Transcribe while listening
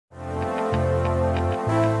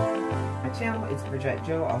channel. It's Bridget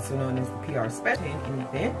Joe, also known as the PR Special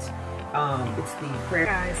event. It's the prayer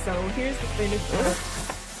guys. So here's the finished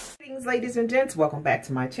look. Greetings, ladies and gents. Welcome back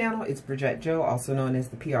to my channel. It's Bridget Joe, also known as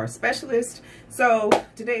the PR Specialist. So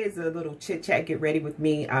today is a little chit chat. Get ready with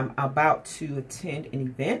me. I'm about to attend an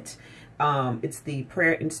event. It's the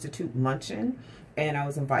Prayer Institute luncheon, and I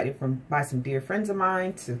was invited by some dear friends of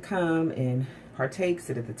mine to come and partake,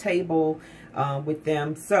 sit at the table with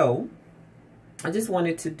them. So I just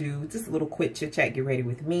wanted to do just a little quick chit chat. Get ready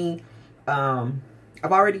with me.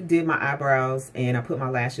 I've already did my eyebrows and I put my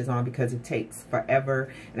lashes on because it takes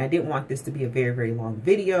forever, and I didn't want this to be a very, very long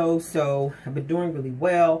video. So I've been doing really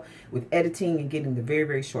well with editing and getting the very,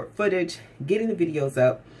 very short footage, getting the videos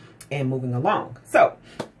up and moving along. So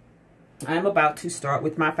I'm about to start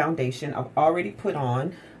with my foundation. I've already put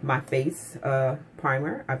on my face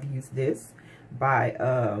primer. I've used this by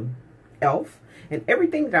e.l.f. and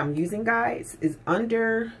everything that I'm using, guys, is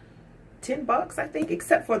under 10 bucks, I think,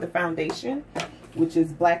 except for the foundation, which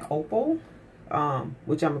is Black Opal,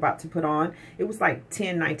 which I'm about to put on. It was like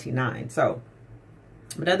 $10.99. So,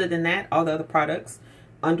 but other than that, all the other products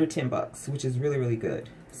under 10 bucks, which is really, really good.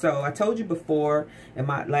 So I told you before in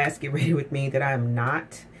my last Get Ready With Me that I am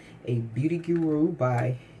not a beauty guru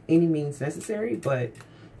by any means necessary, but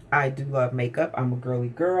I do love makeup. I'm a girly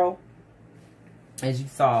girl, as you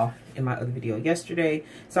saw in my other video yesterday.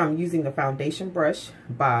 So I'm using the foundation brush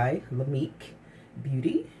by Lamique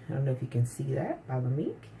Beauty. I don't know if you can see that, by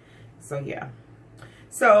Lamique. So yeah,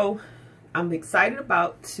 so I'm excited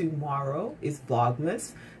about tomorrow is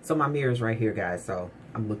Vlogmas. So my mirror is right here, guys, so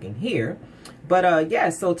I'm looking here. But yeah,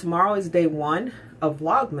 so tomorrow is day 1 of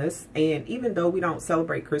Vlogmas, and even though we don't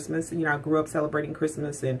celebrate Christmas, you know, I grew up celebrating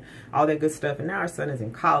Christmas and all that good stuff, and now our son is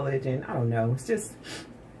in college, and I don't know, it's just,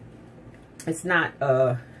 it's not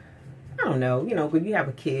I don't know, you know, when you have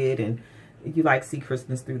a kid and you like see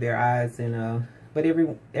Christmas through their eyes, and but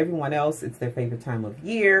everyone else, it's their favorite time of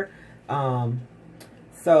year.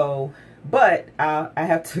 So, but I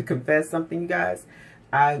have to confess something, you guys.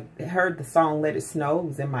 I heard the song Let It Snow. It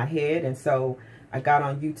was in my head, and so I got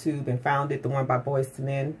on YouTube and found it, the one by Boyz II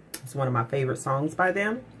Men. It's one of my favorite songs by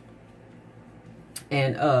them.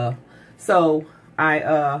 And so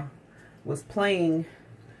I was playing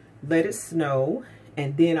Let It Snow,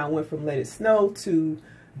 and then I went from Let It Snow to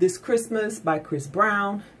This Christmas by Chris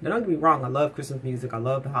Brown. Now, don't get me wrong, I love Christmas music. I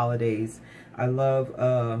love the holidays. I love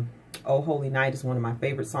Oh Holy Night is one of my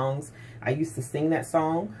favorite songs. I used to sing that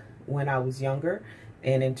song when I was younger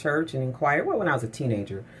and in church and in choir, well, when I was a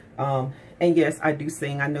teenager. And yes, I do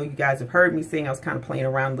sing. I know you guys have heard me sing. I was kind of playing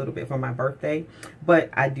around a little bit for my birthday, but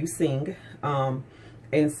I do sing.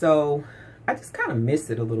 And so I just kind of miss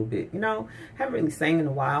it a little bit. You know, I haven't really sang in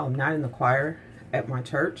a while. I'm not in the choir at my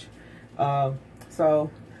church. So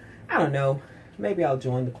I don't know. Maybe I'll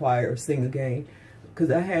join the choir or sing again, because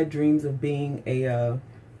I had dreams of being an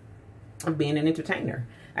entertainer,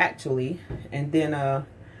 actually. And then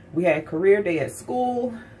we had career day at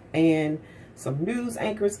school, and some news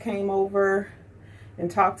anchors came over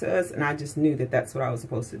and talked to us, and I just knew that that's what I was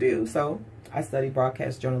supposed to do. So I studied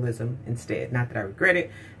broadcast journalism instead. Not that I regret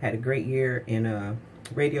it. I had a great year in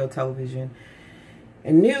radio, television,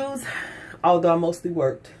 and news, although I mostly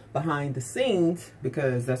worked behind the scenes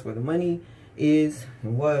because that's where the money is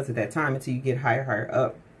and was at that time, until you get higher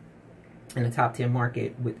up in the top 10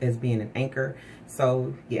 market as being an anchor.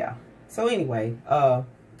 So yeah. So anyway,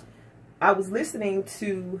 I was listening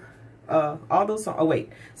to all those songs. Oh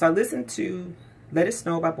wait, so I listened to Let It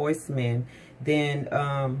Snow by Boyz II Men. Then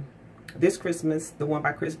This Christmas, the one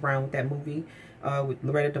by Chris Brown with that movie with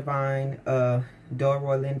Loretta Devine,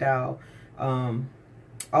 Delroy Lindow,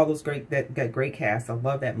 all those that great cast. I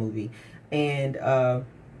love that movie. And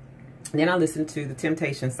then I listened to The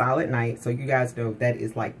Temptations, Silent Night. So you guys know that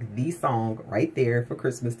is like the song right there for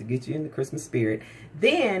Christmas to get you in the Christmas spirit.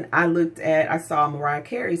 Then I saw Mariah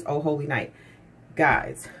Carey's Oh Holy Night.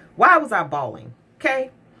 Guys, why was I bawling?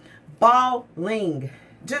 Okay? Bawling.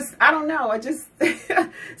 Just, I don't know. So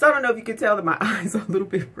I don't know if you can tell that my eyes are a little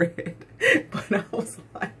bit red. But I was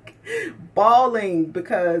like bawling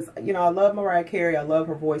because, you know, I love Mariah Carey. I love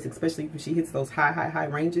her voice, especially when she hits those high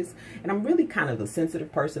ranges. And I'm really kind of a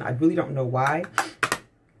sensitive person. I really don't know why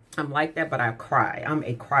I'm like that, but I cry. I'm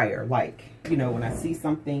a crier. Like, you know, when I see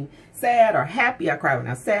something sad or happy, I cry. When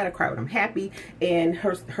I'm sad, I cry when I'm happy. And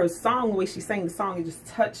her song, the way she sang the song, it just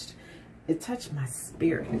touched my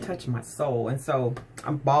spirit. It touched my soul. And so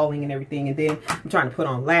I'm bawling and everything. And then I'm trying to put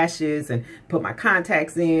on lashes and put my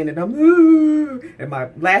contacts in, and and my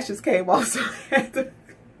lashes came off, so I had to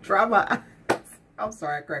dry my eyes. I'm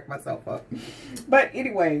sorry, I cracked myself up. But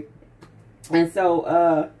anyway, and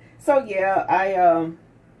so yeah,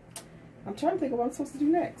 I'm trying to think of what I'm supposed to do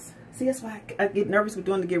next. See, that's why I get nervous with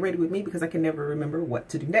doing the get ready with me, because I can never remember what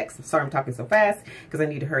to do next. I'm sorry I'm talking so fast, because I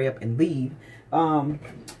need to hurry up and leave.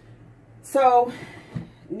 So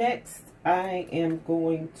next I am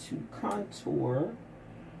going to contour.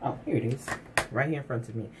 Oh, here it is, right here in front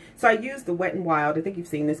of me. So I used the Wet n Wild. I think you've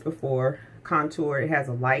seen this before. Contour. It has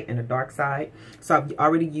a light and a dark side. So I've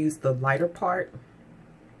already used the lighter part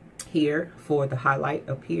here for the highlight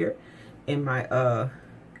up here in my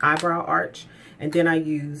eyebrow arch, and then I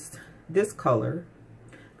used this color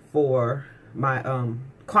for my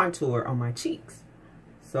contour on my cheeks.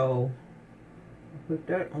 So I put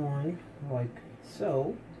that on like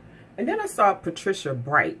so, and then I saw Patricia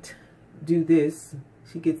Bright do this.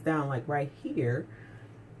 She gets down like right here,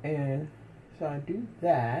 and so I do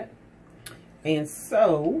that, and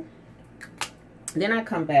so then I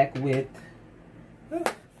come back with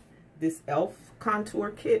this e.l.f. contour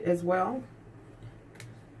kit as well,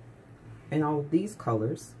 and all of these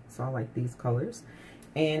colors. So I like these colors,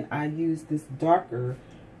 and I use this darker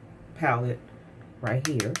palette right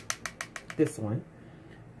here, this one,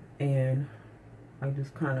 and I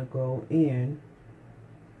just kind of go in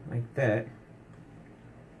like that.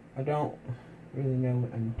 I don't really know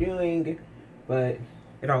what I'm doing, but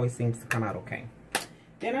it always seems to come out okay.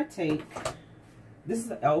 Then I take, this is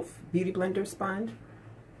the e.l.f. Beauty Blender sponge,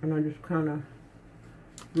 and I just kind of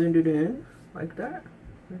blend it in like that,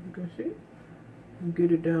 as you can see, and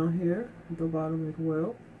get it down here at the bottom as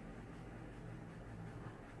well.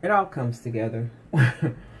 It all comes together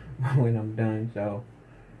when I'm done. So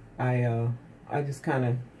I just kind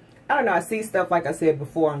of, I don't know, I see stuff like I said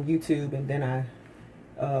before on YouTube, and then I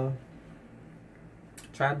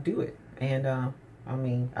try to do it. And I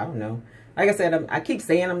mean, I don't know, like I said, I keep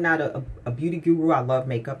saying I'm not a beauty guru. I love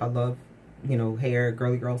makeup, I love, you know, hair,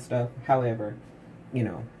 girly girl stuff. However, you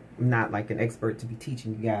know, I'm not like an expert to be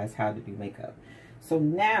teaching you guys how to do makeup. So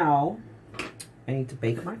now I need to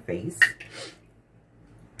bake my face.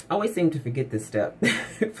 I always seem to forget this step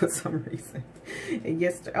for some reason. And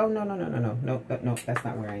yes, oh no, that's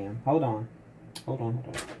not where I am. Hold on.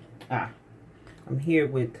 I'm here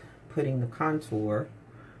with putting the contour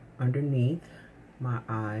underneath my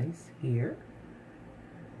eyes here.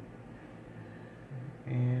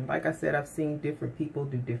 And like I said, I've seen different people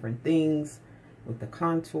do different things with the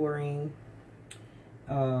contouring.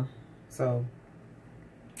 So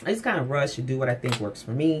I just kind of rush to do what I think works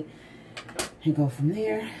for me and go from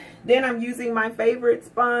there. Then I'm using my favorite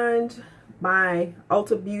sponge, my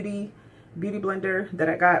Ulta Beauty blender that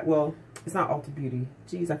I got. Well, it's not Ulta Beauty.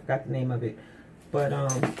 Geez, I forgot the name of it. But I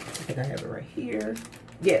think I have it right here.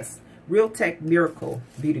 Yes, Real Tech Miracle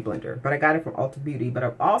Beauty Blender. But I got it from Ulta Beauty. But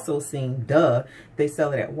I've also seen, they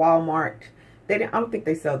sell it at Walmart. I don't think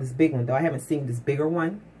they sell this big one, though. I haven't seen this bigger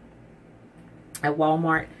one at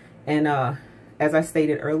Walmart. And as I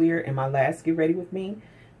stated earlier in my last Get Ready With Me,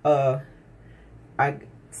 I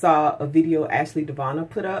saw a video Ashley Devonna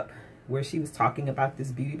put up where she was talking about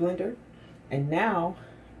this beauty blender. And now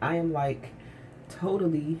I am like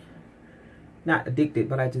totally not addicted,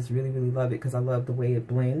 but I just really, really love it because I love the way it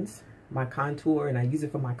blends my contour. And I use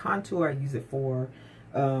it for my contour. I use it for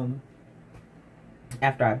after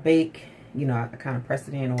I bake, you know, I kind of press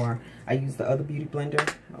it in, or I use the other beauty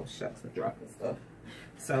blender. Oh shucks, I'm dropping stuff.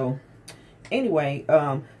 So anyway,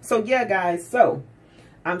 so yeah guys, so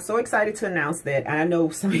I'm so excited to announce that. I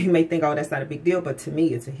know some of you may think, oh, that's not a big deal, but to me,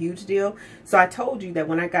 it's a huge deal. So I told you that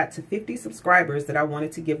when I got to 50 subscribers that I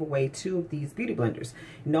wanted to give away 2 of these beauty blenders.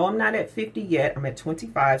 No, I'm not at 50 yet. I'm at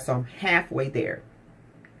 25, so I'm halfway there.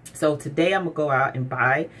 So today I'm going to go out and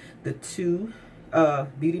buy the 2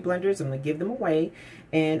 beauty blenders. I'm going to give them away.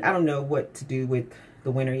 And I don't know what to do with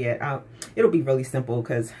the winner yet. It'll be really simple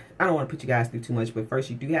because I don't want to put you guys through too much, but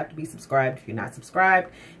first you do have to be subscribed if you're not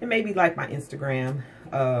subscribed, and maybe like my Instagram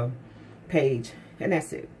page, and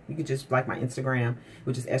that's it. You can just like my Instagram,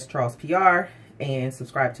 which is scharlespr, and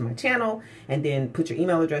subscribe to my channel, and then put your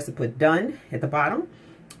email address and put done at the bottom,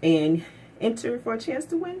 and enter for a chance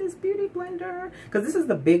to win this beauty blender, because this is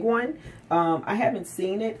the big one. I haven't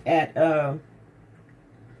seen it at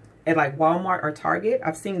like Walmart or Target.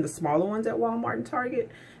 I've seen the smaller ones at Walmart and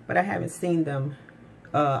Target, but I haven't seen them.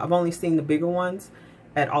 I've only seen the bigger ones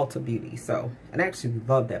at Ulta Beauty. So, and I actually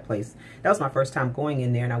love that place. That was my first time going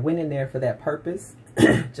in there, and I went in there for that purpose,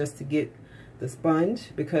 just to get the sponge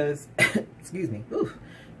because, excuse me,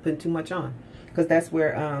 putting too much on, because that's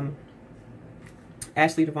where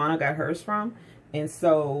Ashley Devonna got hers from. And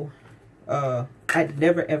so I'd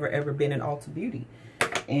never ever been in Ulta Beauty,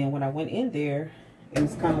 and when I went in there, it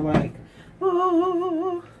was kind of like,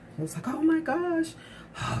 oh, it was like, oh my gosh,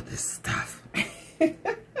 oh, this stuff.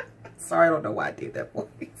 Sorry, I don't know why I did that voice.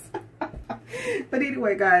 But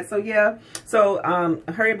anyway, guys, so yeah, so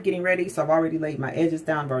hurry up getting ready. So I've already laid my edges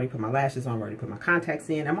down. I've already put my lashes on. I've already put my contacts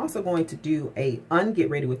in. I'm also going to do a unget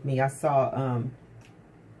ready with me. I saw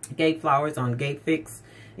Gabe Flowers on Gabe Fix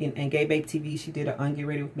and Gabe Babe TV. She did an unget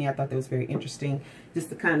ready with me. I thought that was very interesting, just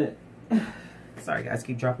to kind of sorry guys,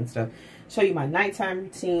 keep dropping stuff. Show you my nighttime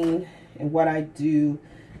routine and what I do,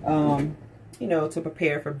 you know, to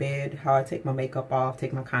prepare for bed, how I take my makeup off,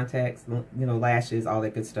 take my contacts, you know, lashes, all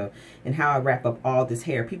that good stuff, and how I wrap up all this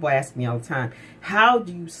hair. People ask me all the time, how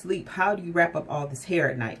do you sleep? How do you wrap up all this hair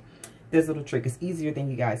at night? There's a little trick. It's easier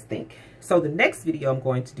than you guys think. So the next video I'm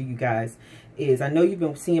going to do, you guys, is, I know you've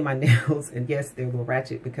been seeing my nails, and yes, they're a little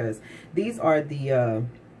ratchet because these are the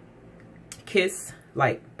Kiss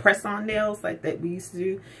like press-on nails like that we used to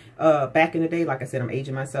do back in the day. Like I said, I'm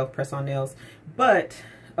aging myself, press-on nails. But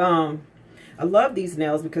I love these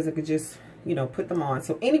nails because I could just, you know, put them on.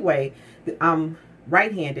 So anyway, I'm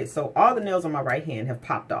right-handed, so all the nails on my right hand have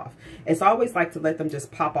popped off. It's always like to let them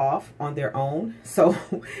just pop off on their own. So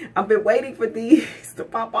I've been waiting for these to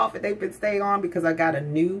pop off, and they've been staying on because I got a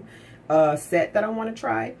new set that I want to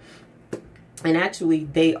try. And actually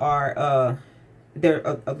they are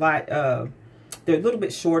they're a lot they're a little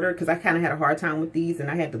bit shorter because I kind of had a hard time with these, and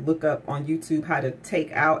I had to look up on YouTube how to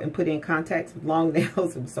take out and put in contacts with long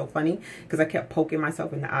nails. It was so funny because I kept poking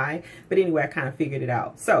myself in the eye. But anyway, I kind of figured it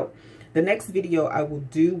out. So the next video I will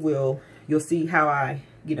do you'll see how I,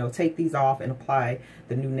 you know, take these off and apply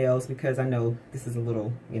the new nails, because I know this is a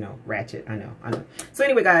little, you know, ratchet. I know. So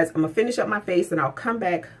anyway, guys, I'm gonna finish up my face and I'll come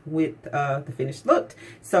back with the finished look.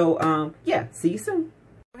 So yeah, see you soon.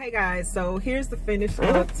 Hey guys, so here's the finished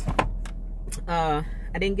look. I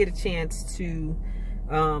didn't get a chance to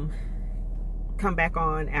come back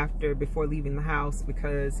on before leaving the house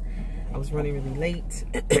because I was running really late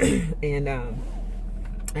and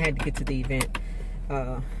I had to get to the event.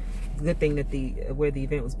 Good thing that where the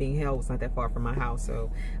event was being held was not that far from my house,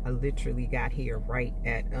 so I literally got here right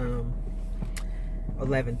at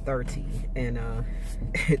 11:30, and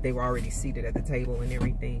they were already seated at the table and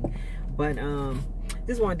everything. But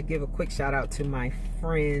just wanted to give a quick shout out to my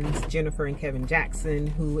friends Jennifer and Kevin Jackson,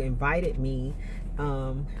 who invited me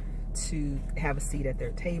to have a seat at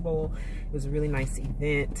their table. It was a really nice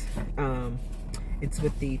event. It's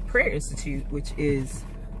with the Prayer Institute, which is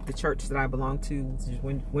the church that I belong to, which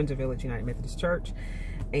is Windsor Village United Methodist Church.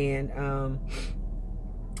 And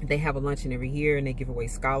they have a luncheon every year, and they give away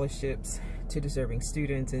scholarships to deserving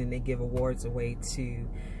students, and then they give awards away to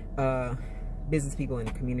business people in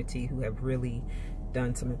the community who have really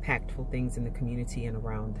done some impactful things in the community and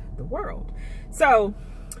around the world. So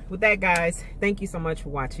with that, guys, thank you so much for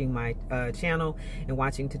watching my channel and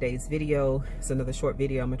watching today's video. It's another short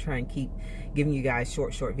video. I'm gonna try and keep giving you guys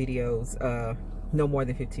short videos, no more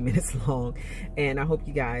than 15 minutes long. And I hope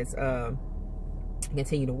you guys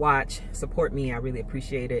continue to watch, support me. I really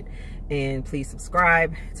appreciate it. And please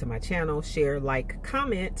subscribe to my channel, share, like,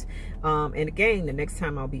 comment. And again, the next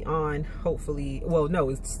time I'll be on, hopefully, well, no,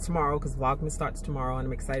 it's tomorrow because Vlogmas starts tomorrow, and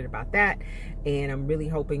I'm excited about that. And I'm really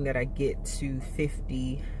hoping that I get to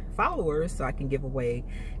 50 followers so I can give away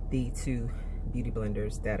the 2 beauty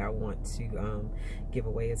blenders that I want to give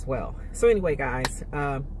away as well. So anyway, guys,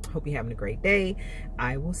 hope you're having a great day.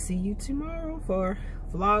 I will see you tomorrow for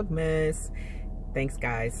Vlogmas. Thanks,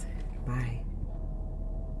 guys. Bye.